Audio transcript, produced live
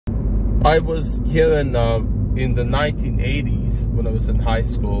I was hearing in the 1980s, when I was in high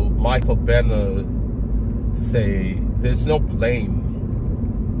school, Michael Benner say, there's no blame.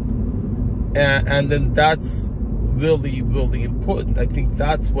 And then that's really, really important. I think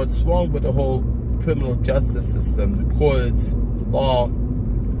that's what's wrong with the whole criminal justice system, the courts, the law.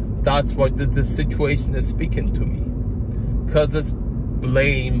 That's what the situation is speaking to me. Because it's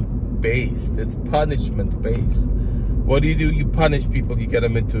blame-based, it's punishment-based. What do? You punish people, you get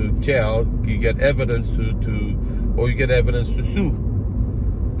them into jail, you get evidence or you get evidence to sue.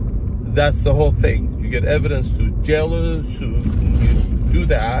 That's the whole thing. You get evidence to jail or sue, and you do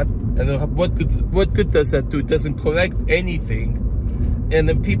that, and then what good does that do? It doesn't correct anything. And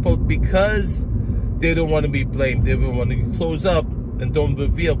then people, because they don't want to be blamed, they don't want to close up and don't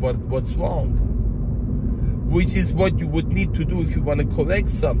reveal what's wrong. Which is what you would need to do if you want to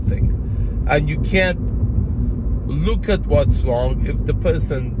correct something. And you can't look at what's wrong if the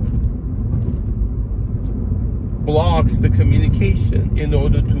person blocks the communication in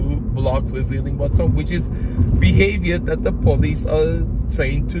order to block revealing what's wrong, which is behavior that the police are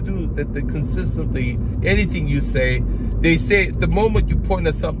trained to do, that they consistently, anything you say, they say, the moment you point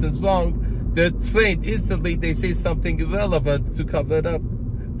at something's wrong, they're trained instantly, they say something irrelevant to cover it up.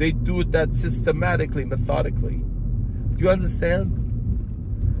 They do that systematically, methodically. Do you understand?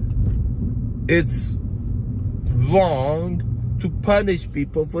 It's wrong to punish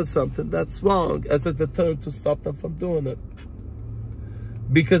people for something that's wrong as a deterrent to stop them from doing it,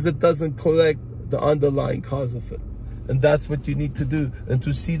 because it doesn't correct the underlying cause of it. And that's what you need to do. And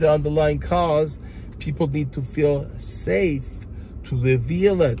to see the underlying cause, people need to feel safe to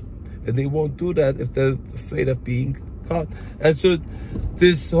reveal it, and they won't do that if they're afraid of being caught. And so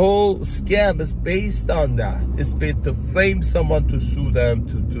this whole scam is based on that. It's based to frame someone to sue them,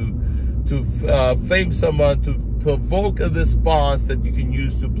 to frame someone to provoke a response that you can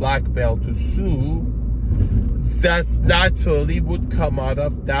use to blackmail to sue. That's naturally would come out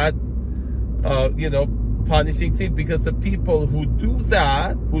of that, punishing thing, because the people who do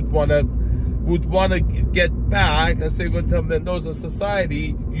that would want to get back and say, well, the members of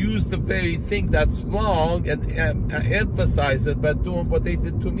society use the very thing that's wrong and emphasize it by doing what they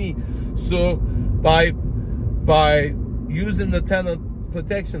did to me. So by using the tenant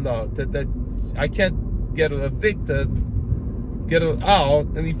protection law, that I can't get her evicted, get her out,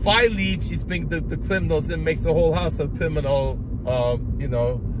 and if I leave, she's bringing the criminals in, makes the whole house a criminal,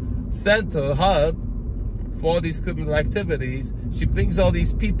 center, hub for all these criminal activities. She brings all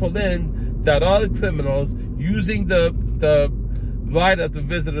these people in that are criminals, using the right of the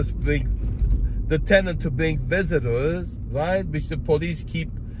visitors to bring, the tenant to bring visitors, right, which the police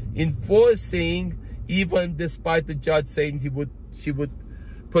keep enforcing, even despite the judge saying she would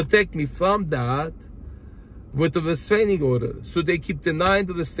protect me from that with the restraining order. So they keep denying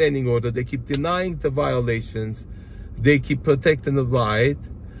the restraining order, they keep denying the violations, they keep protecting the right,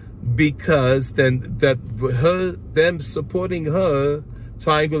 because then them supporting her,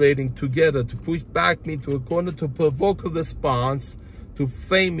 triangulating together to push back me to a corner, to provoke a response, to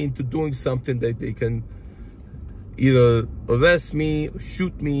frame me into doing something that they can either arrest me, or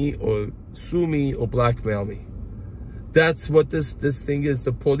shoot me, or sue me, or blackmail me. That's what this thing is.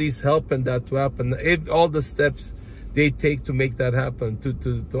 The police helping that to happen. All the steps they take to make that happen,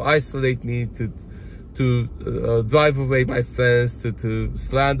 to isolate me, to drive away my friends, to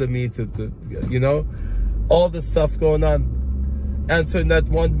slander me, all the stuff going on. And so in that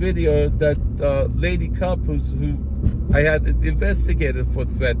one video, that lady cop who I had investigated for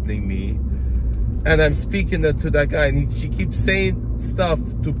threatening me, and I'm speaking to that guy, and she keeps saying stuff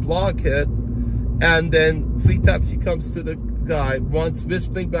to block it. And then 3 times she comes to the guy, once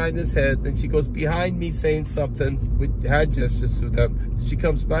whispering behind his head, then she goes behind me saying something with hand gestures to them. She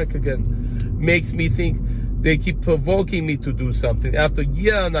comes back again. Makes me think they keep provoking me to do something. After a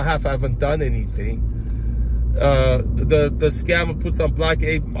year and a half, I haven't done anything. The scammer puts on black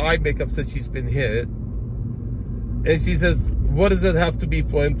eye makeup, says she's been hit. And she says, what does it have to be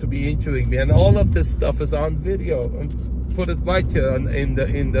for him to be injuring me? And all of this stuff is on video. Put it right here in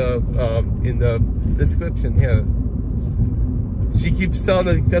the description here. She keeps telling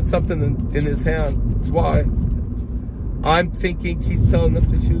him he got something in his hand. Why? I'm thinking she's telling him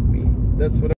to shoot me. That's what